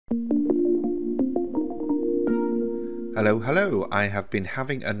Hello, I have been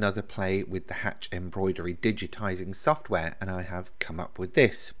having another play with the Hatch Embroidery Digitizing software and I have come up with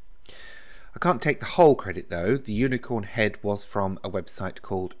this. I can't take the whole credit though. The unicorn head was from a website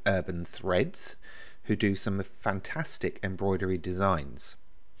called Urban Threads, who do some fantastic embroidery designs.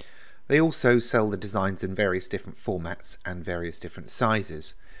 They also sell the designs in various different formats and various different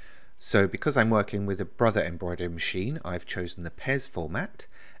sizes. So because I'm working with a Brother embroidery machine, I've chosen the PES format,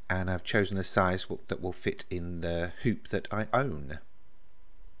 and I've chosen a size that will fit in the hoop that I own.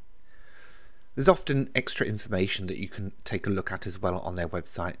 There's often extra information that you can take a look at as well on their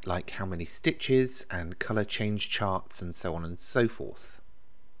website, like how many stitches and colour change charts and so on and so forth.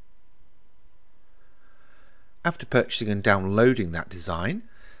 After purchasing and downloading that design,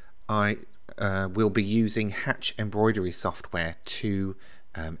 I will be using Hatch Embroidery software to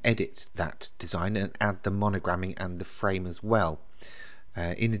edit that design and add the monogramming and the frame as well.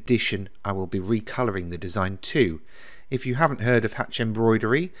 In addition, I will be recolouring the design too. If you haven't heard of Hatch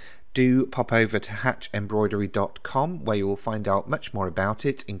Embroidery, do pop over to hatchembroidery.com where you will find out much more about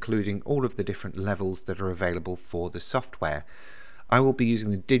it, including all of the different levels that are available for the software. I will be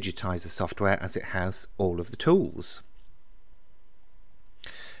using the Digitizer software as it has all of the tools.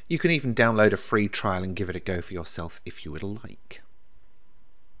 You can even download a free trial and give it a go for yourself if you would like.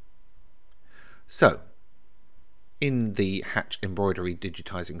 So, in the Hatch Embroidery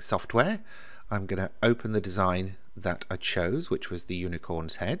Digitizing software, I'm going to open the design that I chose, which was the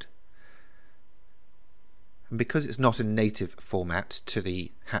unicorn's head. And because it's not a native format to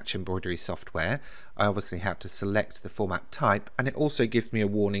the Hatch Embroidery software, I obviously have to select the format type, and it also gives me a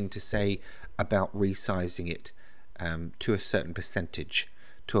warning to say about resizing it to a certain percentage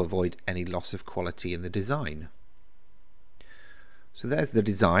to avoid any loss of quality in the design. So there's the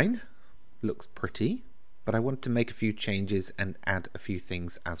design. Looks pretty, but I want to make a few changes and add a few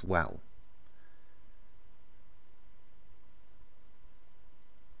things as well.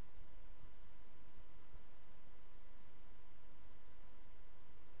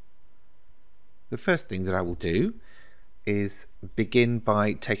 The first thing that I will do is begin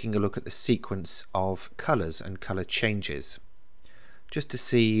by taking a look at the sequence of colours and colour changes, just to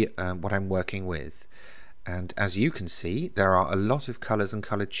see what I'm working with. And as you can see, there are a lot of colours and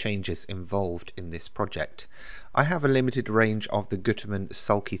colour changes involved in this project. I have a limited range of the Gutermann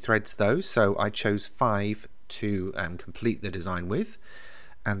sulky threads though, so I chose 5 to complete the design with,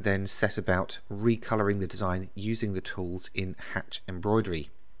 and then set about recolouring the design using the tools in Hatch Embroidery.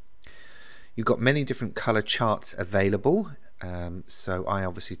 You've got many different colour charts available, so I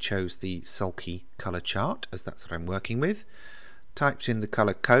obviously chose the sulky colour chart as that's what I'm working with, typed in the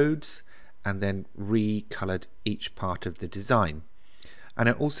colour codes, and then recoloured each part of the design. And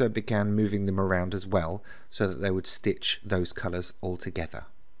I also began moving them around as well so that they would stitch those colours all together.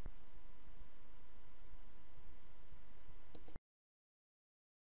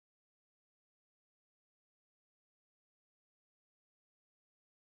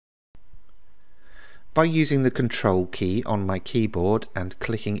 By using the Control key on my keyboard and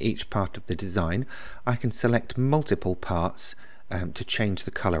clicking each part of the design, I can select multiple parts to change the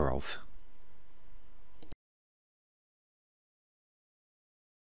colour of.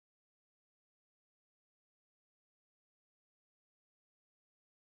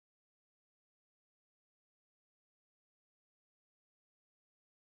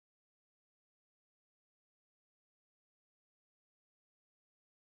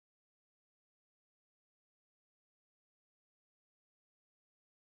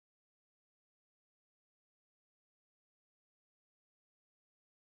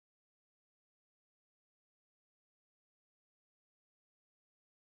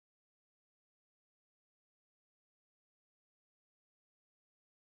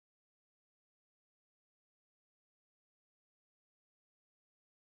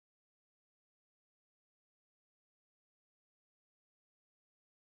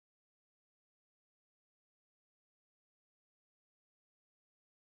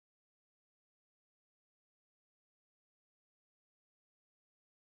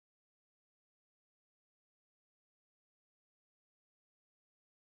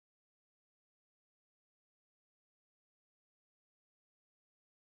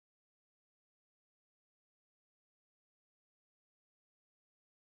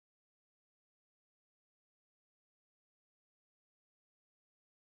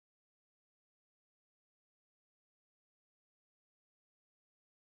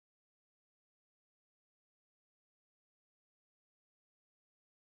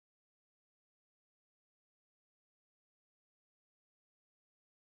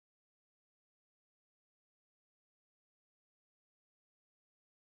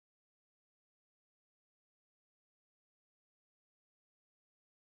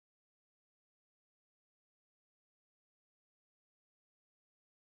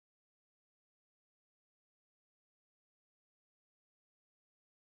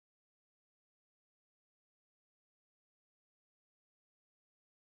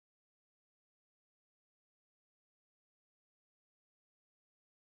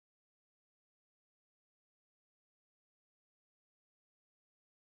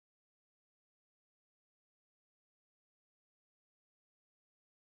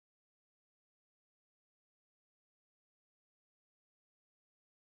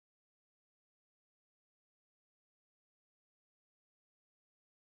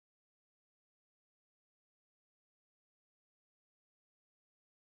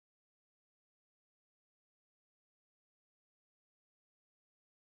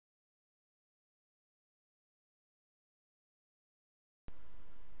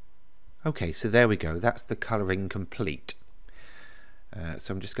 Okay, so there we go, that's the colouring complete.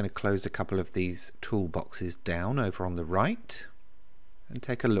 So I'm just going to close a couple of these toolboxes down over on the right and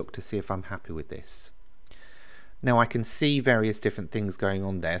take a look to see if I'm happy with this. Now I can see various different things going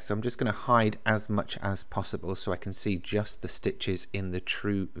on there, so I'm just going to hide as much as possible so I can see just the stitches in the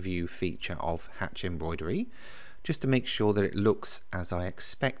true view feature of Hatch Embroidery, just to make sure that it looks as I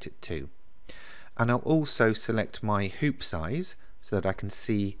expect it to. And I'll also select my hoop size so that I can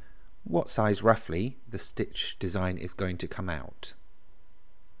see what size roughly the stitch design is going to come out.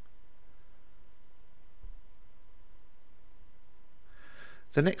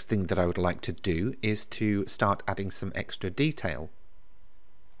 The next thing that I would like to do is to start adding some extra detail.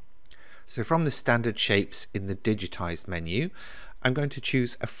 So from the standard shapes in the Digitize menu, I'm going to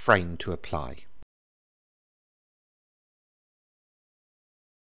choose a frame to apply.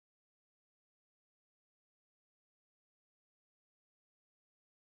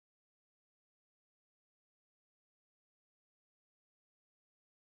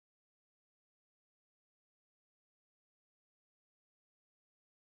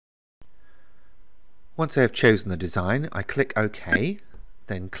 Once I have chosen the design, I click OK,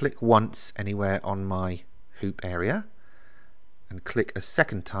 then click once anywhere on my hoop area, and click a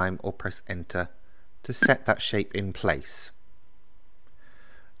second time or press enter to set that shape in place.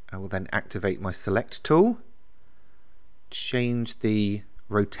 I will then activate my select tool, change the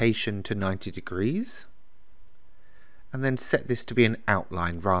rotation to 90 degrees, and then set this to be an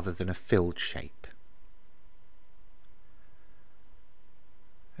outline rather than a filled shape.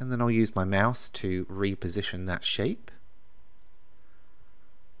 And then I'll use my mouse to reposition that shape,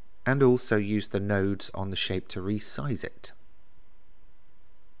 and also use the nodes on the shape to resize it.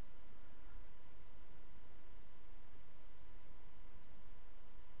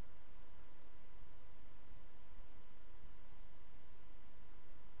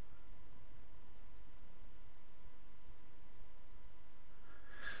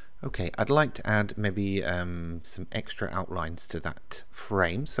 Okay, I'd like to add maybe some extra outlines to that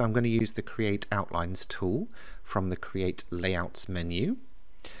frame, so I'm going to use the Create Outlines tool from the Create Layouts menu,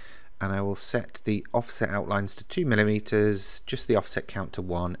 and I will set the offset outlines to 2 millimeters, just the offset count to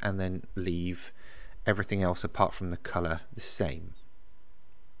 1, and then leave everything else apart from the colour the same.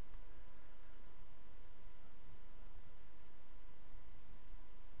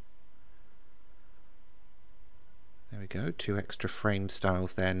 There we go, 2 extra frame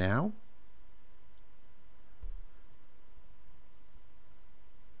styles there now.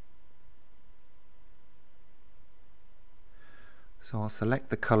 So I'll select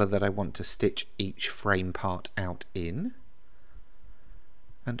the colour that I want to stitch each frame part out in,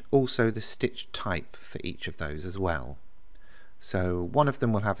 and also the stitch type for each of those as well. So one of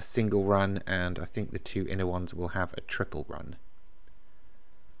them will have a single run, and I think the 2 inner ones will have a triple run.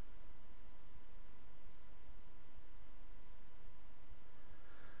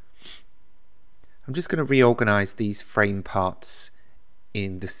 I'm just going to reorganize these frame parts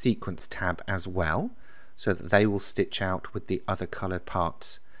in the Sequence tab as well, so that they will stitch out with the other coloured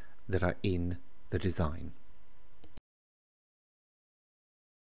parts that are in the design.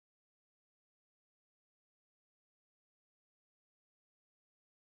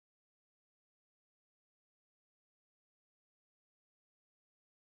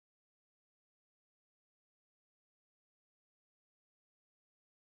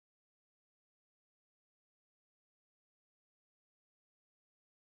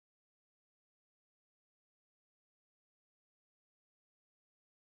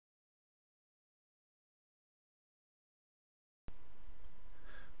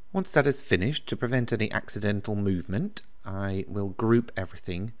 Once that is finished, to prevent any accidental movement, I will group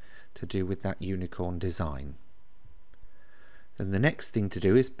everything to do with that unicorn design. Then the next thing to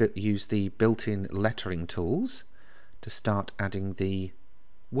do is use the built-in lettering tools to start adding the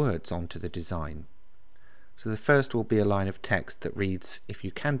words onto the design. So the first will be a line of text that reads, "If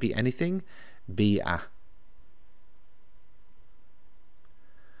you can be anything, be a."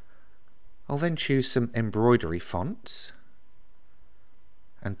 I'll then choose some embroidery fonts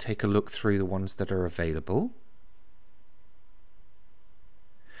and take a look through the ones that are available.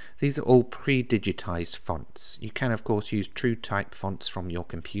 These are all pre-digitized fonts. You can of course use true type fonts from your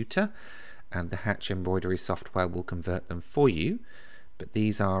computer, and the Hatch Embroidery software will convert them for you, but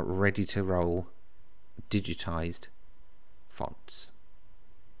these are ready to roll digitized fonts.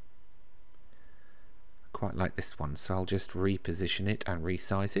 I quite like this one, so I'll just reposition it and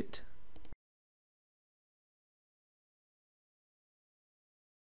resize it.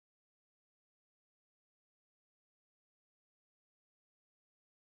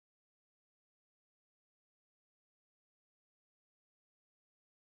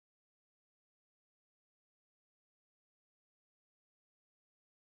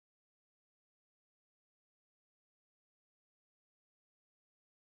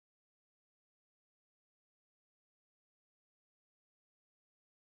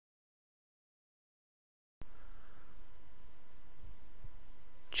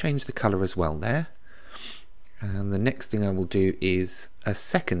 change the colour as well there. And the next thing I will do is a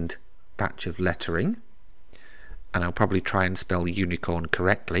second batch of lettering, and I'll probably try and spell unicorn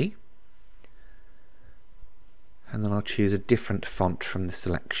correctly. And then I'll choose a different font from the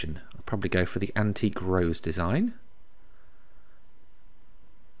selection. I'll probably go for the antique rose design.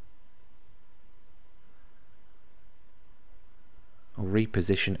 I'll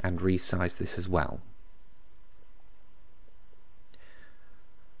reposition and resize this as well.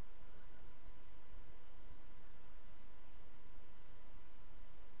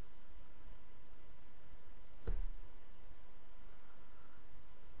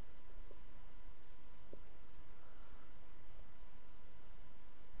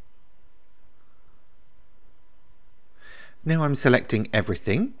 Now I'm selecting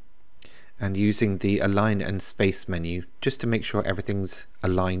everything and using the Align and Space menu just to make sure everything's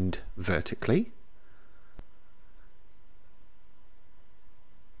aligned vertically.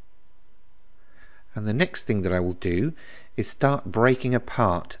 And the next thing that I will do is start breaking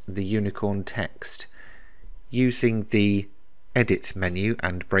apart the unicorn text using the Edit menu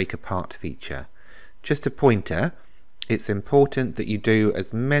and Break Apart feature. Just a pointer, it's important that you do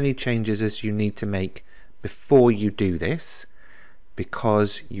as many changes as you need to make before you do this,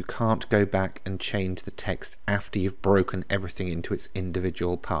 because you can't go back and change the text after you've broken everything into its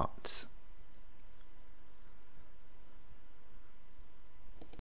individual parts.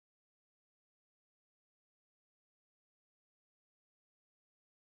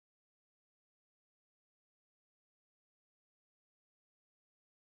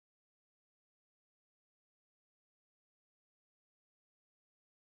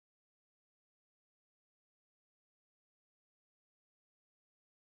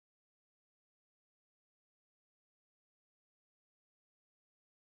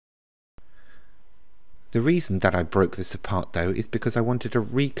 The reason that I broke this apart though is because I wanted to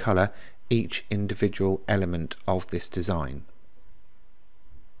recolor each individual element of this design.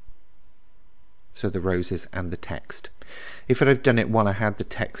 So the roses and the text. If I'd have done it while I had the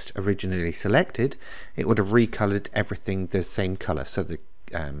text originally selected, it would have recolored everything the same color, so the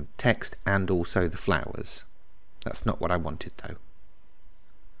text and also the flowers. That's not what I wanted though.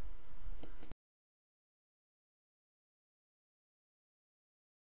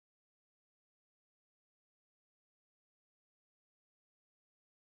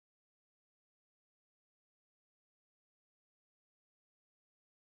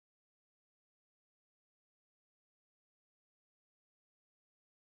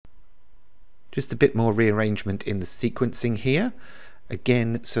 Just a bit more rearrangement in the sequencing here,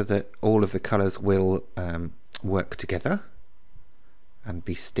 again so that all of the colours will work together and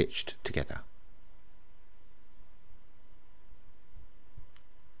be stitched together.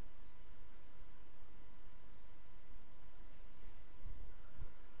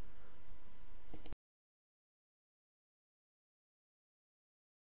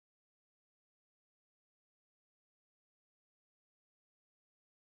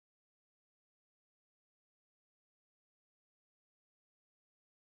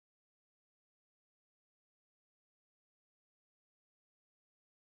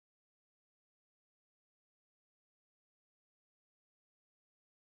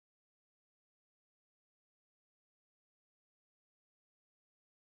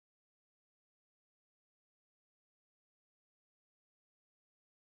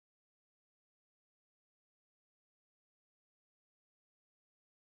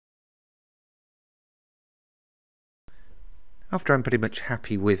 After I'm pretty much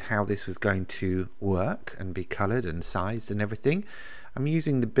happy with how this was going to work and be coloured and sized and everything, I'm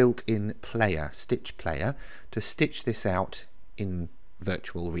using the built-in player, Stitch Player, to stitch this out in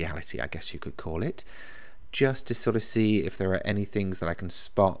virtual reality, I guess you could call it, just to sort of see if there are any things that I can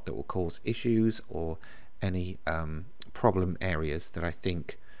spot that will cause issues or any problem areas that I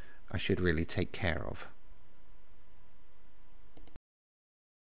think I should really take care of.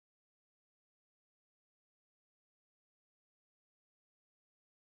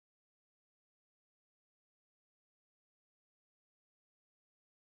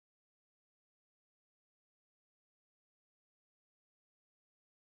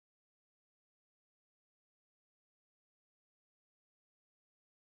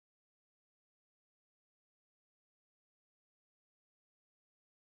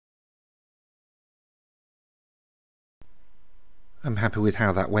 I'm happy with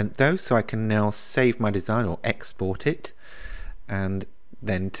how that went though, so I can now save my design or export it and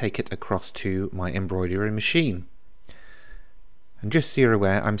then take it across to my embroidery machine. And just so you're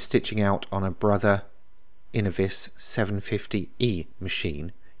aware, I'm stitching out on a Brother Innovis 750E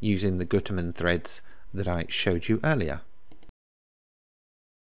machine using the Gutermann threads that I showed you earlier.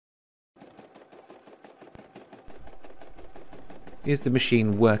 is the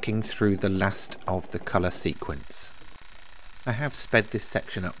machine working through the last of the colour sequence. I have sped this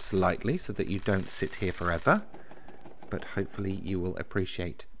section up slightly so that you don't sit here forever, but hopefully you will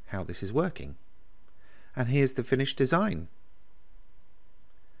appreciate how this is working. And here's the finished design.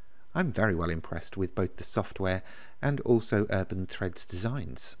 I'm very well impressed with both the software and also Urban Thread's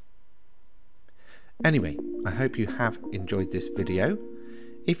designs. Anyway, I hope you have enjoyed this video.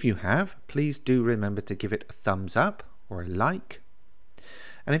 If you have, please do remember to give it a thumbs up or a like.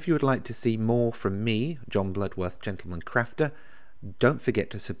 And if you would like to see more from me, John Bloodworth, Gentleman Crafter, don't forget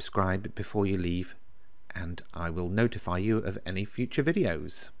to subscribe before you leave, and I will notify you of any future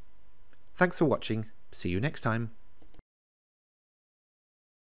videos. Thanks for watching. See you next time.